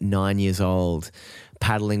there at 9 years old,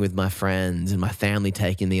 paddling with my friends and my family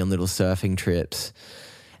taking me on little surfing trips.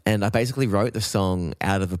 And I basically wrote the song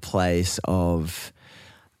out of a place of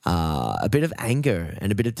a bit of anger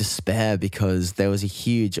and a bit of despair because there was a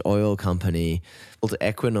huge oil company called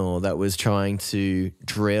Equinor that was trying to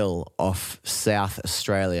drill off South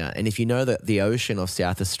Australia. And if you know that the ocean of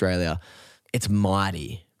South Australia, it's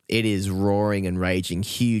mighty. It is roaring and raging,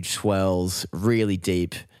 huge swells, really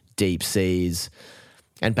deep seas.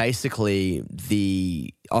 And basically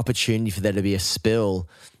the opportunity for there to be a spill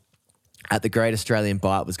at the Great Australian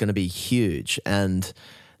Bight was going to be huge, and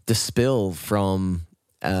the spill from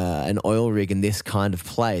an oil rig in this kind of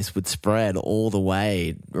place would spread all the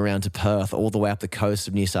way around to Perth, all the way up the coast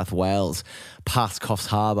of New South Wales, past Coffs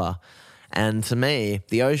Harbour. And to me,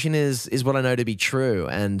 the ocean is what I know to be true,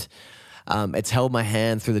 and it's held my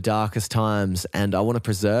hand through the darkest times, and I want to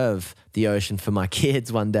preserve the ocean for my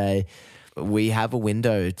kids one day. We have a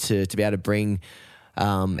window to be able to bring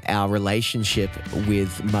our relationship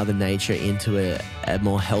with Mother Nature into a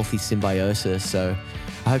more healthy symbiosis. So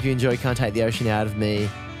I hope you enjoy Can't Take the Ocean Out of Me.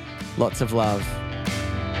 Lots of love.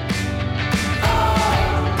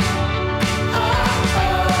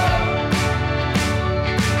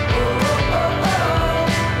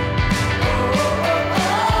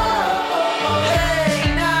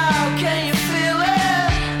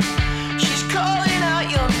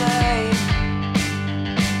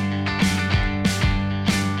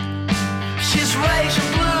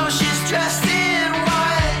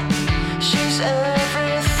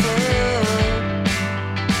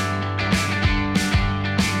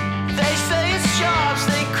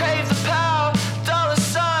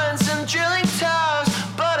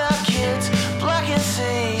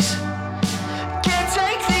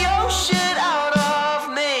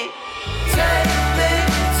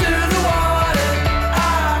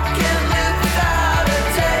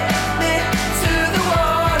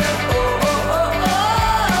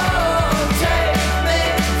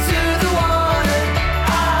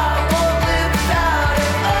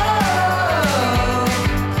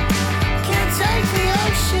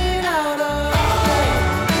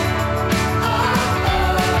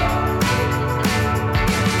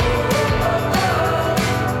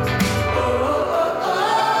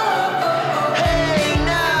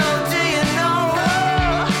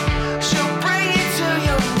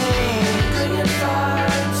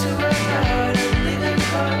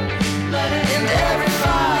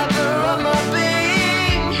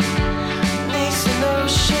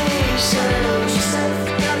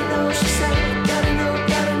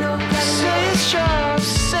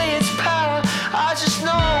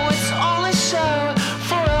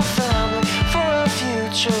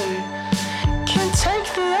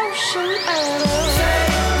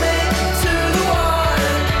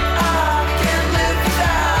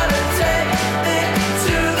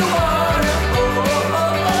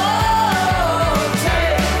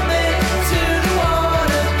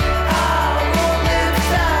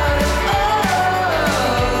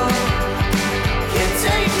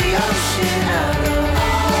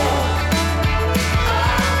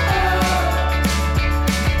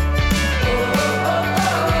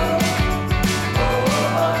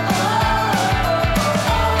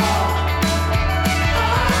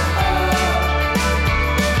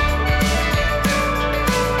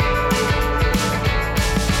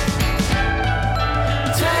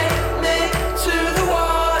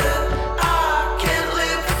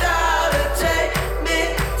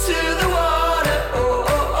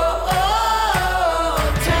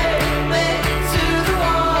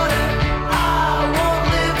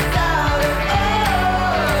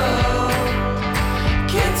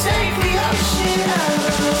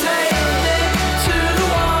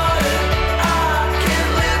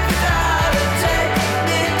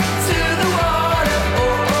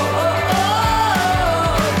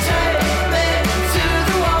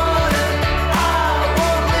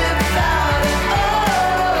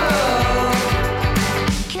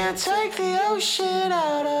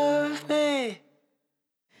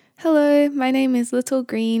 Hello, my name is Little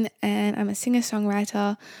Green and I'm a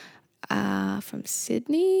singer-songwriter from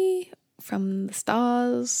Sydney, from the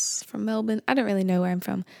Stars, from Melbourne. I don't really know where I'm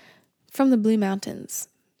from. From the Blue Mountains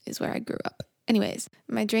is where I grew up. Anyways,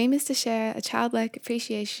 my dream is to share a childlike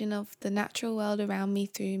appreciation of the natural world around me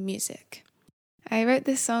through music. I wrote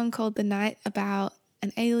this song called The Night about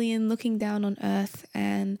an alien looking down on Earth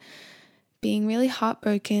and being really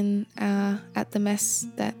heartbroken at the mess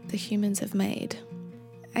that the humans have made.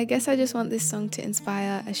 I guess I just want this song to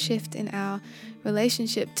inspire a shift in our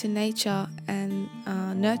relationship to nature and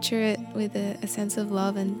nurture it with a sense of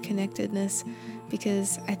love and connectedness,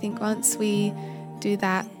 because I think once we do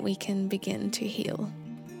that, we can begin to heal.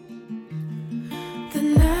 The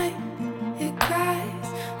night, it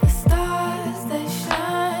cries, the stars, they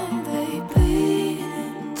shine, they bleed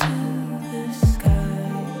into the sky.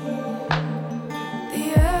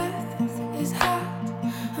 The earth is hot,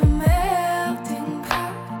 a melting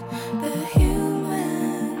pot, the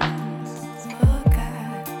humans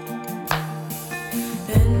forgot.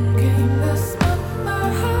 Then came the smoke, my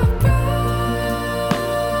heart broke.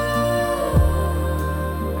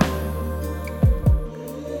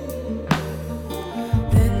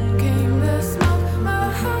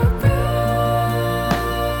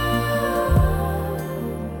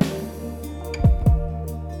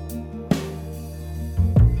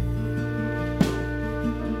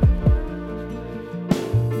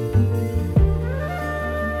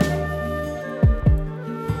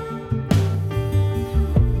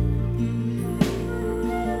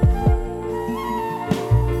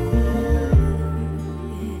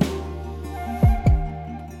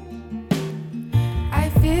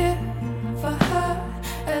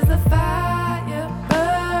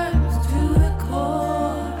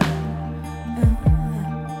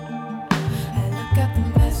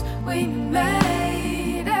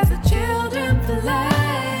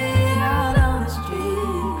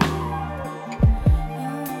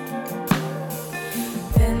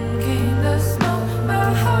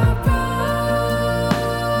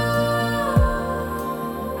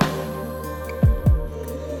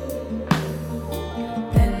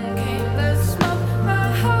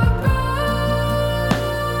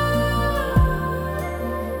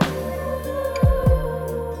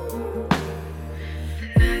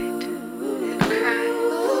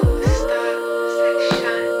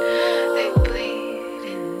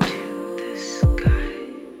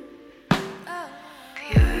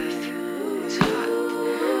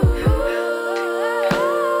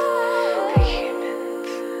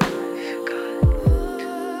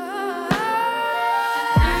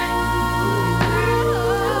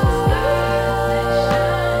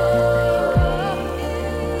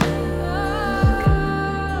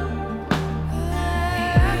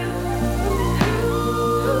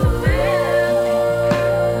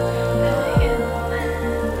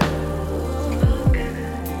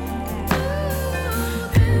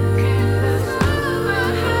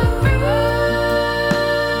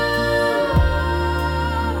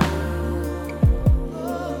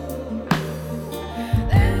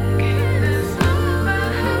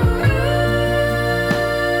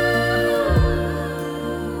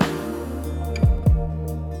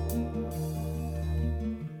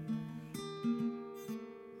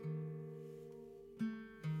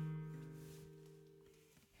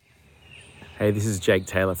 Hey, this is Jake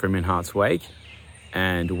Taylor from In Heart's Wake,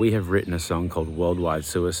 and we have written a song called Worldwide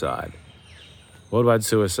Suicide. Worldwide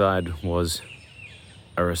Suicide was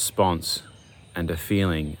a response and a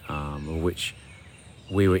feeling of which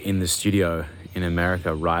we were in the studio in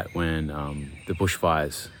America right when the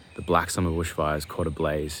bushfires, the Black Summer bushfires, caught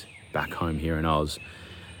ablaze back home here in Oz.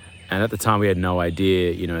 And at the time we had no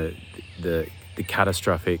idea, the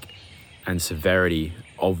catastrophic and severity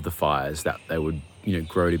of the fires that they would,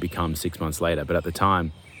 grow to become 6 months later. But at the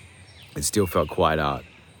time, it still felt quite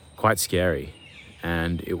scary.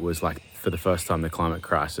 And it was like, for the first time, the climate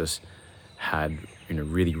crisis had,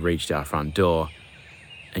 really reached our front door.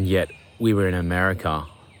 And yet we were in America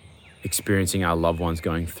experiencing our loved ones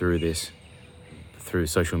going through this through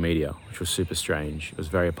social media, which was super strange. It was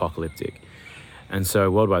very apocalyptic. And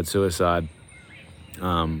so Worldwide Suicide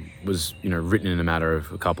was, written in a matter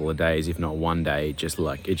of a couple of days, if not one day. It just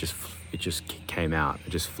came out. It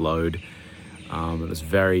just flowed. It was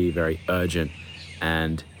very, very urgent.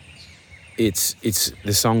 And it's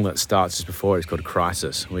the song that starts just before. It's called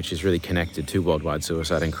Crisis, which is really connected to Worldwide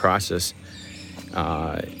Suicide. And Crisis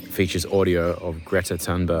features audio of Greta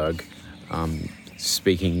Thunberg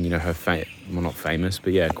speaking, her not famous,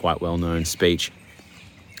 but quite well-known speech.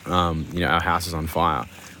 Our house is on fire,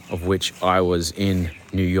 of which I was in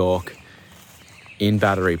New York, in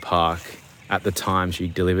Battery Park, at the time she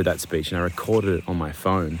delivered that speech, and I recorded it on my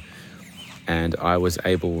phone. And I was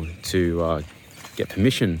able to get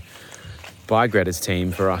permission by Greta's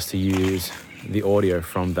team for us to use the audio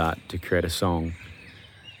from that to create a song.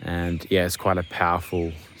 And it's quite a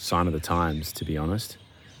powerful sign of the times, to be honest.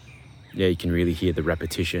 You can really hear the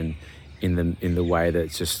repetition in the way that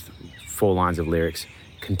it's just 4 lines of lyrics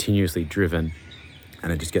continuously driven,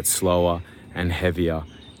 and it just gets slower and heavier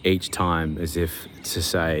each time, as if to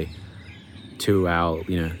say to our,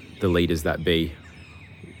 the leaders that be,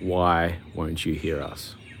 why won't you hear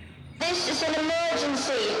us? This is an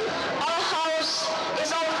emergency. Our house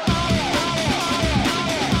is on fire.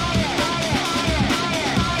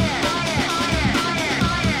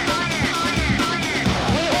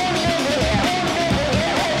 We all live here.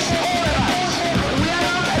 It hurts all of us. We are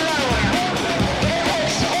not alone. It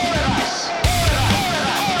hurts all of us.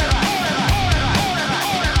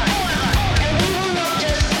 And we will not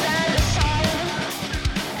just stand aside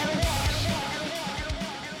and watch.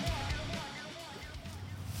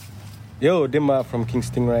 Yo, Dimma from King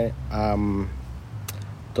Stingray.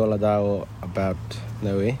 Toladao about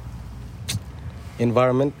Noe.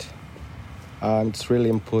 Environment. It's really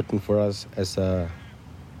important for us as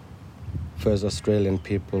first Australian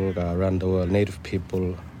people around the world, native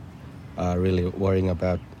people, really worrying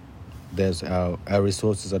about our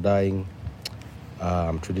resources are dying,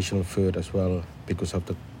 traditional food as well because of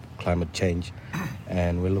the climate change.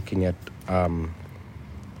 And we're looking at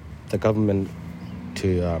the government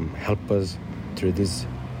to help us through this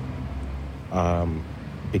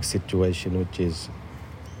big situation, which is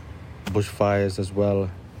bushfires as well,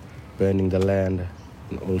 burning the land,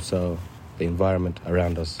 and also the environment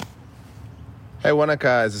around us. Hey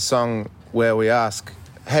Wanaka is a song where we ask,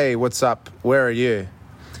 hey, what's up, where are you?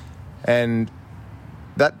 And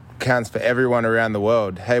that counts for everyone around the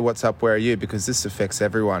world. Hey, what's up, where are you? Because this affects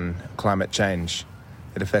everyone, climate change.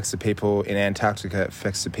 It affects the people in Antarctica, it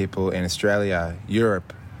affects the people in Australia,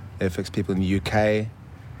 Europe, it affects people in the UK,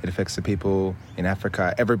 it affects the people in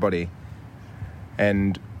Africa, everybody.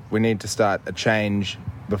 And we need to start a change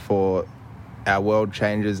before our world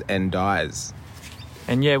changes and dies.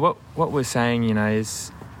 And what we're saying,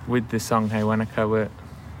 is with this song, Hey Wanaka, we're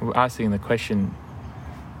asking the question,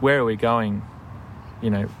 where are we going?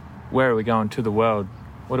 Where are we going to the world?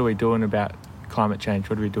 What are we doing about climate change?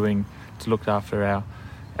 What are we doing to look after our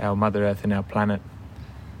Mother Earth and our planet?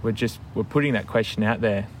 We're putting that question out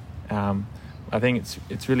there. I think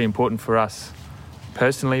it's really important for us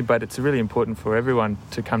personally, but it's really important for everyone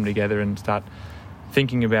to come together and start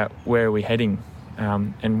thinking about where are we heading,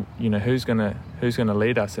 and who's gonna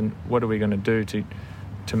lead us, and what are we gonna do to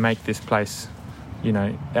make this place,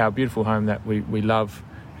 our beautiful home that we love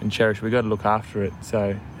and cherish. We've got to look after it.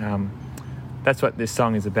 So that's what this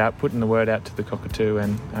song is about, putting the word out to the cockatoo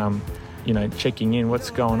and checking in, what's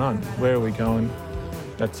going on, where are we going.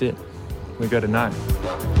 That's it, we got to know.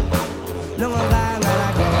 There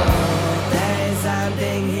is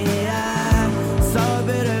something here, so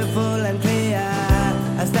beautiful and clear.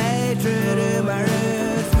 I stay true to my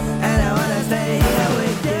roots, and I wanna stay here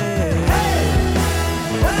with you. Hey,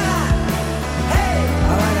 hey,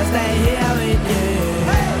 I wanna stay here with you.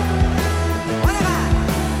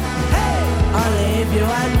 Hey, only if you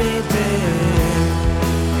want me to.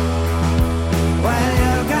 When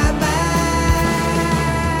you come back,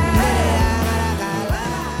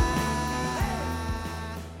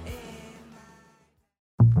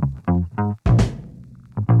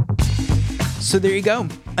 So there you go.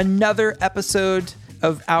 Another episode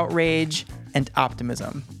of Outrage and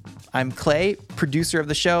Optimism. I'm Clay, producer of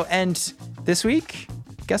the show, and this week,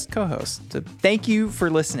 guest co-host. So thank you for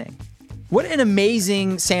listening. What an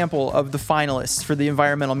amazing sample of the finalists for the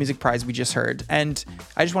Environmental Music Prize we just heard. And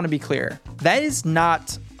I just want to be clear, that is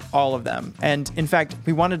not all of them. And in fact,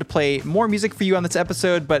 we wanted to play more music for you on this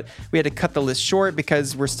episode, but we had to cut the list short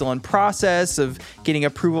because we're still in process of getting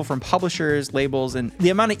approval from publishers, labels, and the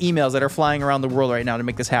amount of emails that are flying around the world right now to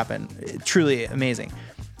make this happen. Truly amazing.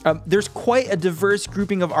 There's quite a diverse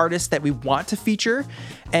grouping of artists that we want to feature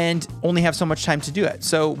and only have so much time to do it.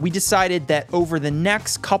 So we decided that over the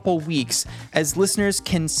next couple weeks, as listeners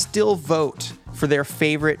can still vote for their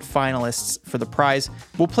favorite finalists for the prize,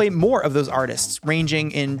 we'll play more of those artists, ranging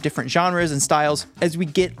in different genres and styles, as we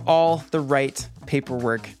get all the right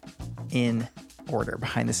paperwork in order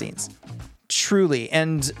behind the scenes. Truly,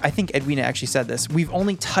 and I think Edwina actually said this, we've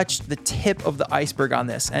only touched the tip of the iceberg on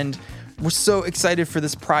this, and we're so excited for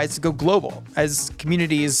this prize to go global as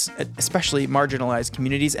communities, especially marginalized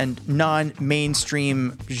communities and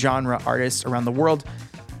non-mainstream genre artists around the world,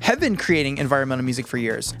 have been creating environmental music for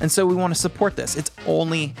years. And so we want to support this. It's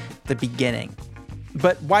only the beginning.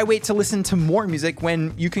 But why wait to listen to more music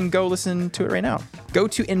when you can go listen to it right now? Go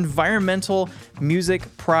to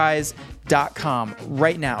environmentalmusicprize.com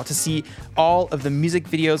right now to see all of the music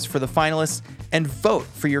videos for the finalists and vote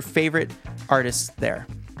for your favorite artists there.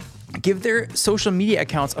 Give their social media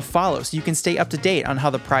accounts a follow so you can stay up to date on how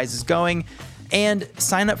the prize is going, and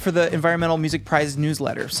sign up for the Environmental Music Prize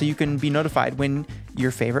newsletter so you can be notified when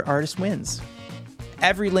your favorite artist wins.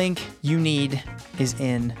 Every link you need is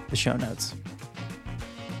in the show notes.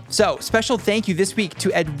 So, special thank you this week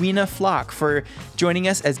to Edwina Flock for joining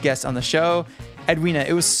us as guest on the show. Edwina,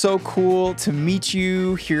 it was so cool to meet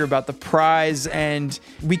you, hear about the prize, and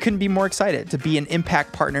we couldn't be more excited to be an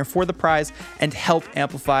impact partner for the prize and help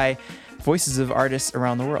amplify voices of artists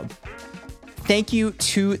around the world. Thank you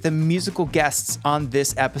to the musical guests on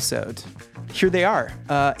this episode. Here they are,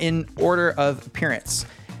 in order of appearance.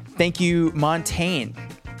 Thank you, Montaigne,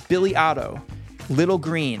 Billy Otto, Little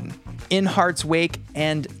Green, In Heart's Wake,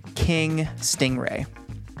 and King Stingray.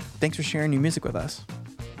 Thanks for sharing your music with us.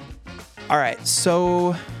 All right,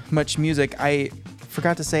 so much music. I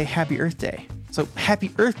forgot to say Happy Earth Day. So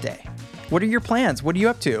Happy Earth Day. What are your plans? What are you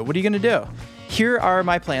up to? What are you going to do? Here are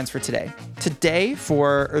my plans for today. Today,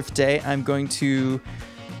 for Earth Day, I'm going to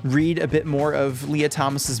read a bit more of Leah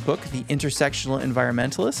Thomas's book, The Intersectional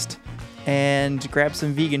Environmentalist, and grab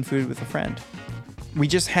some vegan food with a friend. We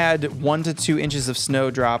just had 1 to 2 inches of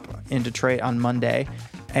snow drop in Detroit on Monday,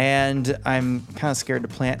 and I'm kind of scared to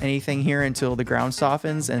plant anything here until the ground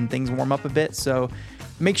softens and things warm up a bit. So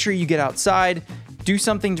make sure you get outside, do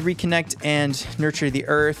something to reconnect and nurture the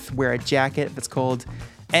earth, wear a jacket if it's cold,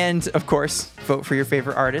 and of course, vote for your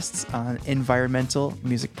favorite artists on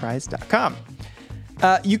environmentalmusicprize.com.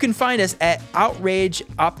 You can find us at Outrage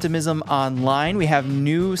Optimism Online. We have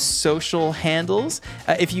new social handles.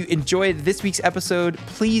 If you enjoyed this week's episode,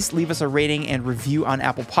 please leave us a rating and review on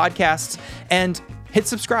Apple Podcasts, and hit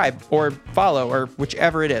subscribe or follow or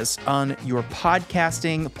whichever it is on your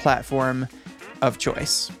podcasting platform of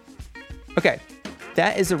choice. Okay,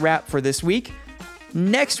 that is a wrap for this week.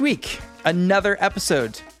 Next week, another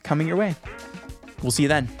episode coming your way. We'll see you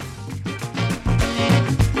then.